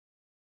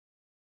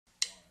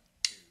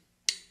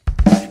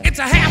It's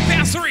a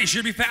 3:30,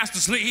 should be fast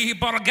asleep,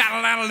 but I got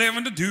a lot of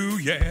living to do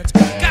yet.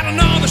 Got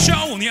another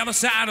show on the other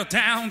side of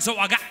town, so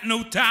I got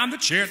no time to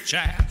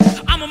chit-chat.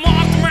 I'm a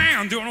marked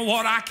man doing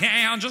what I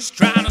can, just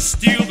trying to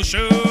steal the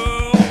show.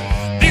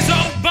 These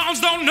old bones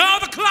don't know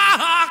the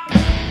clock.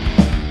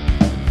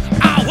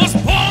 I was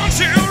born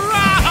to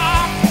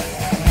rock.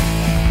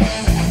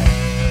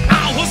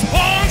 I was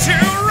born to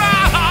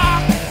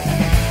rock.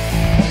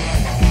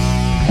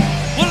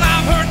 Well,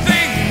 I've heard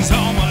things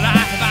all my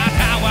life about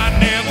how I'd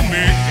never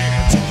make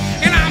it,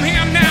 and I'm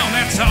here now,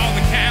 that's all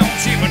that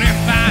counts, even if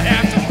I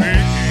have to break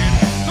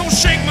it. Don't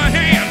shake my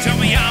hand, tell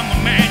me I'm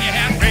a man, you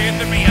had faith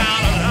in me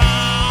all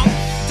along.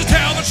 To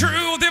tell the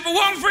truth, if it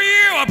wasn't for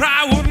you, I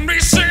probably wouldn't be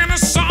singing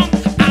this song.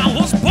 I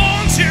was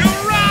born to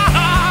rock.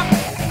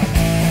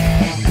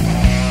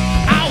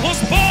 I was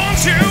born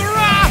to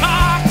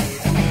rock.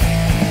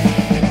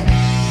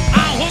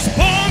 I was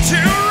born to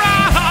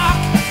rock.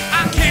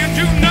 I can't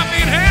do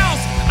nothing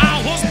else.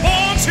 I was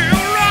born to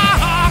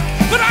rock,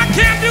 but I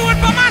can't do it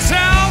by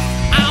myself.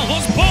 I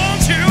was born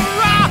to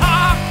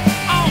rock,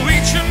 oh,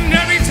 each and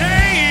every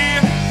day.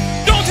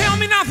 Don't tell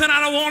me nothing, I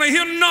don't want to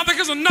hear nothing,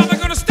 cause I'm nothing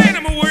gonna stand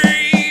in my way.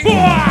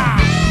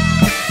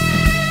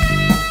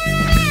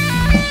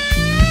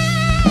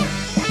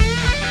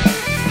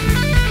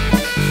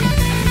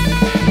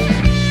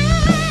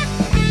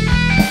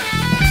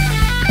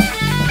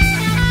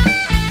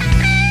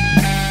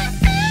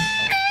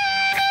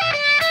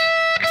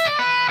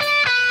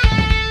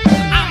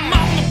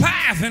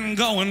 And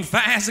going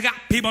fast, I got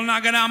people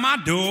knocking on my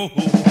door.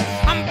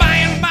 I'm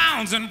buying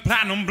bonds and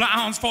platinum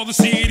blondes for the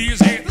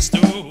CDs at the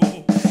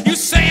store. You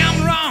say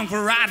I'm wrong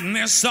for writing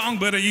this song,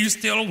 but you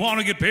still want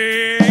to get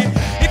paid.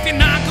 If you're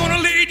not gonna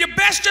lead, you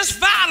best just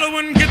follow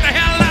and get the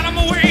hell out of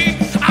my way.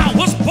 I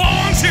was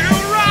born to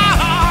rock.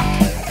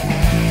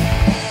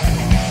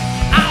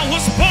 I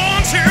was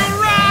born to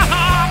rock.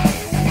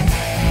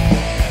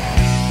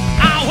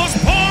 I was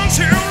born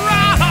to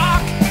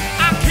rock.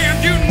 I can't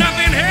do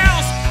nothing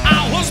else.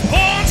 I was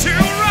born to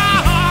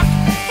rock,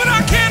 but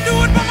I can't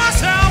do it by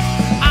myself.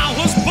 I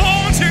was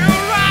born to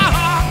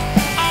rock,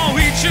 oh,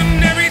 each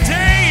and every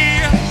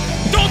day.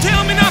 Don't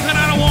tell me nothing,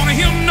 I don't want to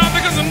hear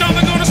nothing, cause I'm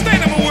nothing gonna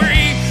stand in my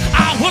way.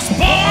 I was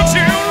born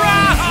to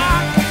rock.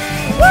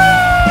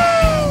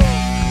 Woo!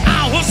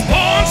 I was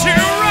born to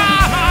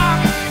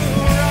rock.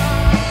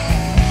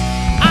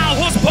 I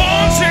was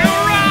born to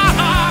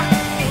rock.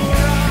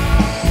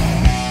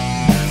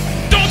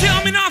 Don't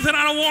tell me nothing,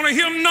 I don't want to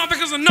hear nothing,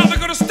 cause I'm nothing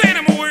gonna